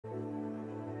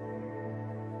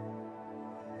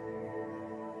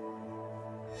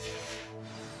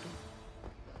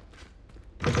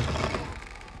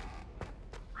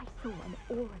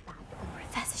all of that on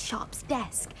Professor Sharp's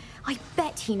desk. I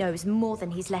bet he knows more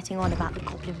than he's letting on about the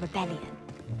Goblin Rebellion.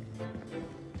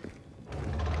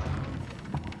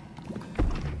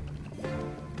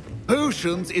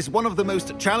 Potions is one of the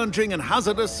most challenging and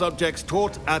hazardous subjects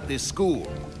taught at this school.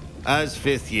 As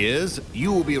fifth years,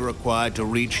 you will be required to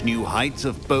reach new heights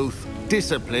of both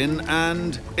discipline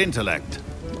and intellect.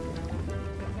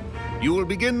 You will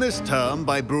begin this term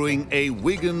by brewing a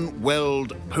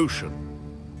Wiggenweld potion.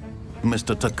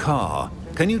 Mr. Takar,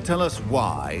 can you tell us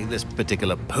why this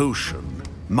particular potion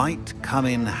might come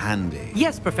in handy?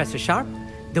 Yes, Professor Sharp.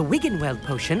 The Wiggenweld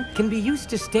potion can be used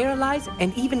to sterilize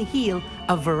and even heal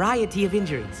a variety of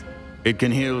injuries. It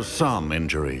can heal some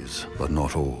injuries, but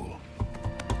not all.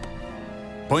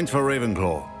 Points for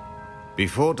Ravenclaw.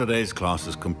 Before today's class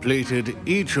is completed,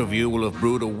 each of you will have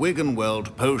brewed a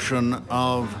Wiggenweld potion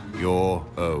of your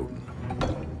own.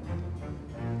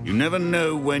 You never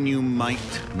know when you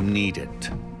might need it.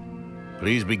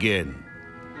 Please begin.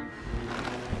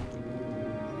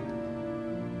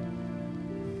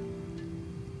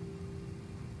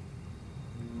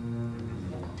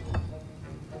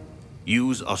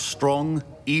 Use a strong,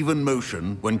 even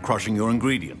motion when crushing your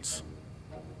ingredients.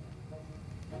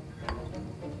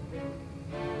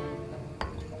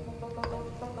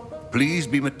 Please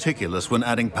be meticulous when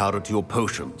adding powder to your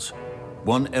potions.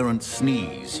 One errant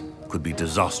sneeze could be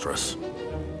disastrous.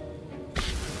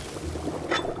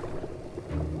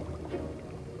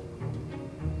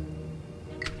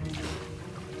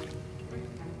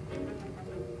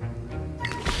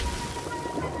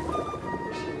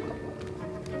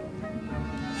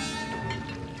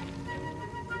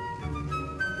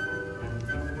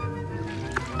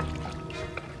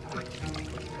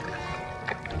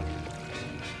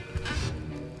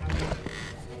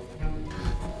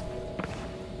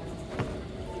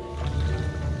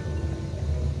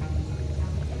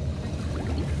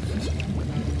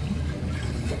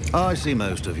 I see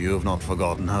most of you have not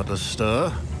forgotten how to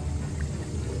stir.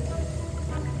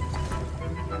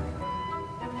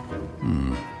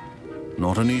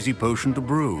 Not an easy potion to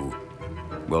brew.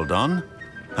 Well done.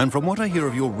 And from what I hear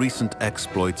of your recent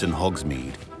exploits in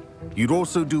Hogsmeade, you'd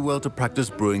also do well to practice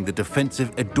brewing the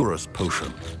defensive Edurus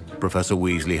potion. Professor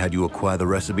Weasley had you acquire the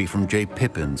recipe from J.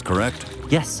 Pippins, correct?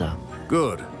 Yes, sir.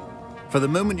 Good. For the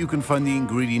moment, you can find the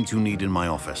ingredients you need in my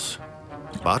office.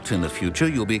 But in the future,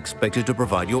 you'll be expected to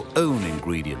provide your own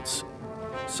ingredients.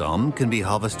 Some can be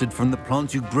harvested from the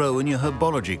plants you grow in your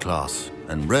herbology class,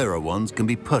 and rarer ones can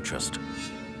be purchased.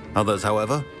 Others,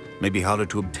 however, may be harder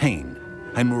to obtain,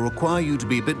 and will require you to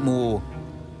be a bit more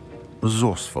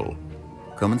resourceful.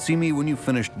 Come and see me when you've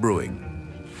finished brewing,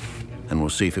 and we'll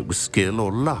see if it was skill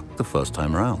or luck the first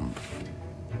time round.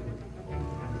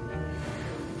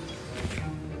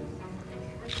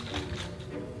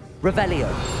 Revelio.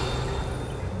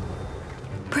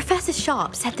 Professor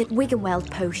Sharp said that Wiggenweld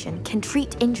potion can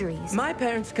treat injuries. My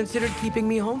parents considered keeping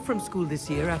me home from school this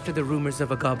year after the rumors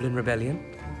of a Goblin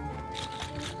Rebellion.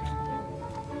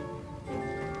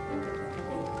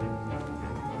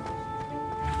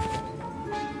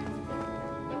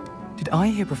 Did I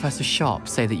hear Professor Sharp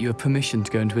say that you have permission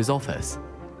to go into his office?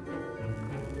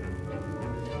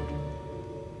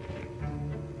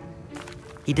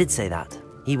 He did say that.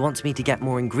 He wants me to get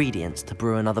more ingredients to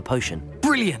brew another potion.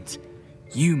 Brilliant!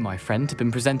 You, my friend, have been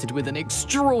presented with an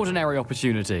extraordinary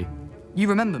opportunity. You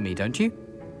remember me, don't you?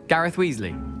 Gareth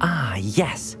Weasley. Ah,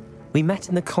 yes. We met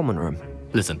in the common room.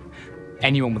 Listen,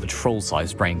 anyone with a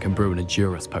troll-sized brain can brew an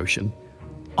Edurus potion.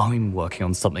 I'm working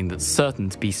on something that's certain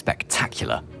to be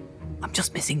spectacular. I'm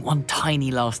just missing one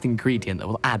tiny last ingredient that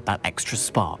will add that extra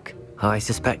spark. I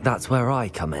suspect that's where I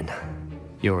come in.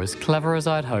 You're as clever as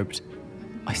I'd hoped.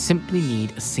 I simply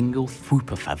need a single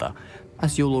Fwooper feather.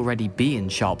 As you'll already be in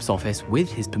Sharp's office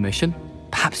with his permission,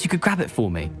 perhaps you could grab it for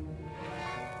me.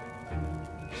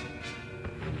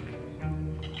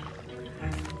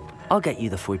 I'll get you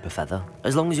the Fwooper feather,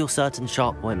 as long as you're certain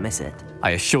Sharp won't miss it.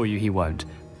 I assure you he won't.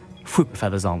 Fwooper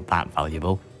feathers aren't that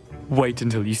valuable. Wait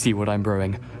until you see what I'm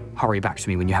brewing. Hurry back to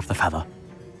me when you have the feather.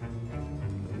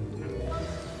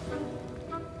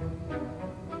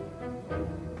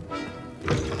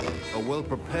 A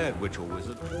well-prepared witch or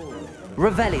wizard.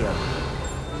 Revelio.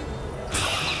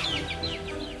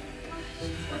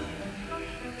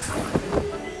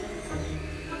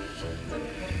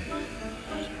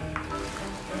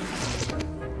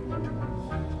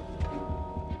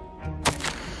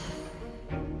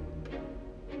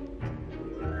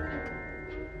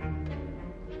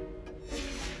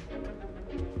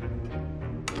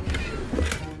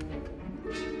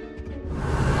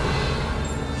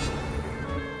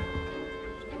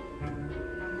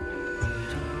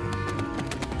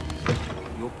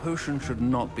 potion should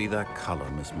not be that color,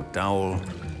 Miss McDowell.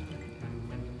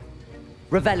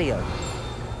 Revelio.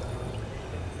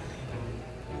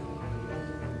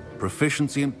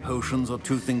 Proficiency and potions are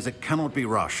two things that cannot be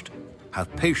rushed.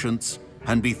 Have patience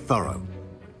and be thorough.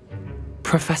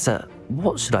 Professor,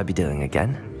 what should I be doing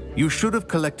again? You should have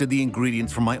collected the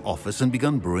ingredients from my office and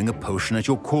begun brewing a potion at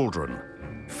your cauldron.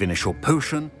 Finish your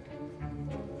potion.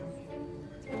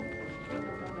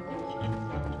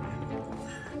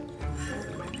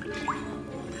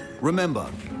 Remember,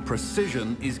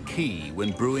 precision is key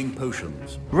when brewing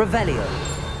potions. Revelio.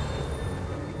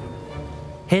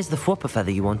 Here's the Fwopper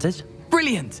feather you wanted.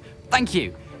 Brilliant! Thank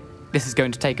you. This is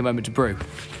going to take a moment to brew.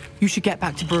 You should get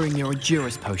back to brewing your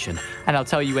Endurance potion, and I'll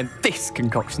tell you when this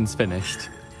concoction's finished.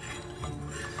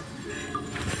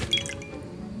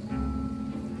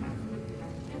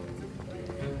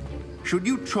 Should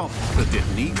you chop the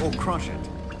dittany or crush it?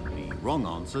 The wrong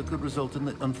answer could result in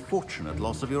the unfortunate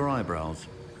loss of your eyebrows.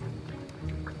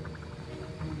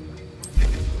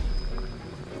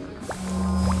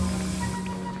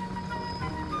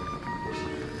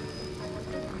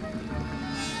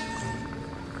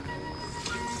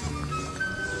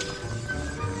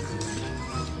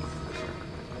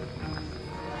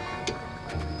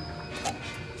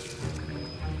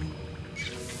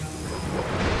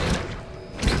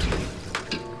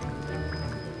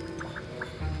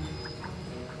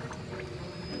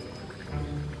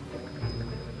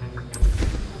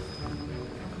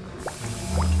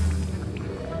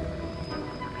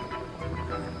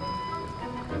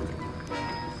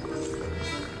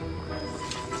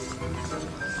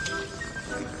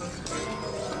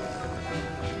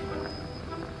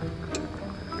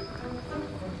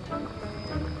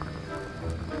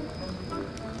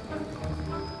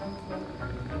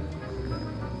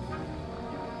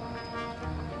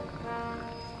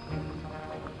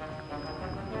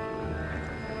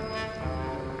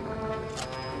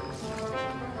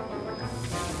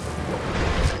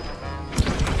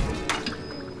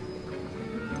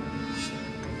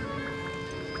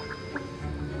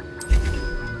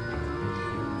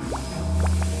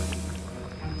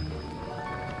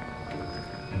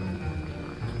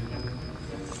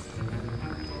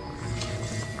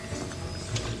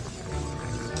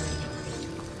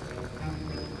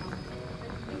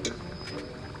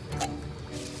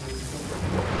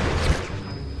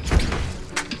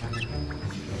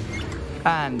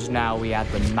 And now we add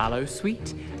the mallow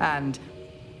sweet, and...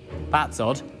 That's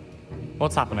odd.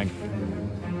 What's happening?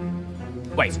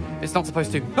 Wait, it's not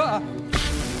supposed to... Ah!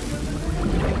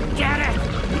 Get it!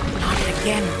 Not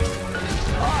again!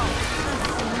 Oh,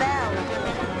 the smell!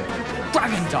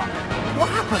 Dragon Dog! What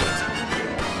happened?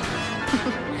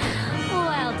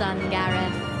 Well done,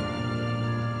 Gareth.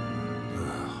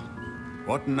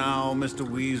 What now, Mr.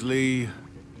 Weasley?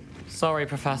 Sorry,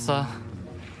 Professor.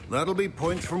 That'll be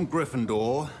points from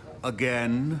Gryffindor,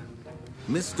 again.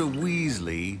 Mr.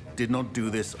 Weasley did not do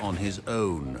this on his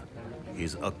own.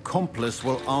 His accomplice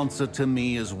will answer to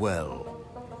me as well.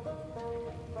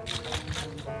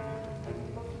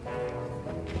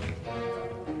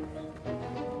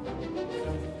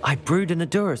 I brewed an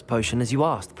Endurance potion as you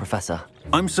asked, Professor.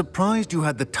 I'm surprised you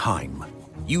had the time.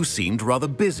 You seemed rather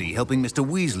busy helping Mr.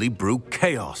 Weasley brew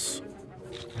chaos.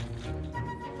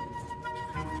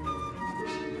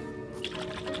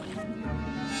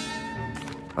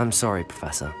 I'm sorry,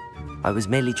 Professor. I was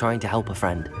merely trying to help a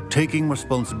friend. Taking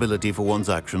responsibility for one's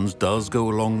actions does go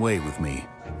a long way with me.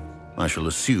 I shall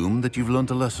assume that you've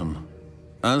learnt a lesson.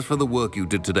 As for the work you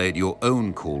did today at your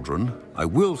own cauldron, I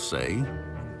will say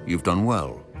you've done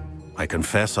well. I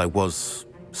confess I was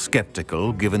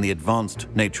skeptical, given the advanced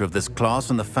nature of this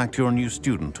class and the fact you're a new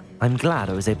student. I'm glad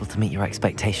I was able to meet your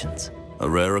expectations. A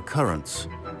rare occurrence.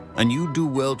 And you do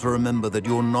well to remember that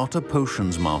you're not a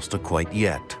potions master quite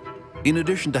yet. In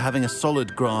addition to having a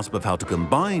solid grasp of how to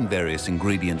combine various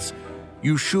ingredients,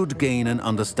 you should gain an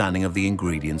understanding of the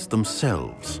ingredients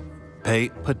themselves. Pay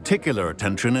particular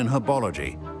attention in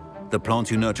herbology. The plants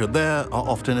you nurture there are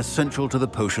often essential to the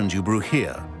potions you brew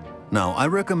here. Now, I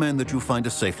recommend that you find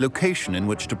a safe location in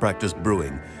which to practice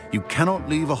brewing. You cannot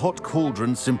leave a hot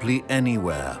cauldron simply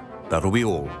anywhere. That'll be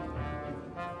all.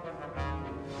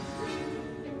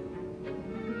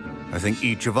 I think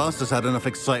each of us has had enough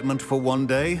excitement for one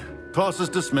day. Class is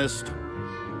dismissed.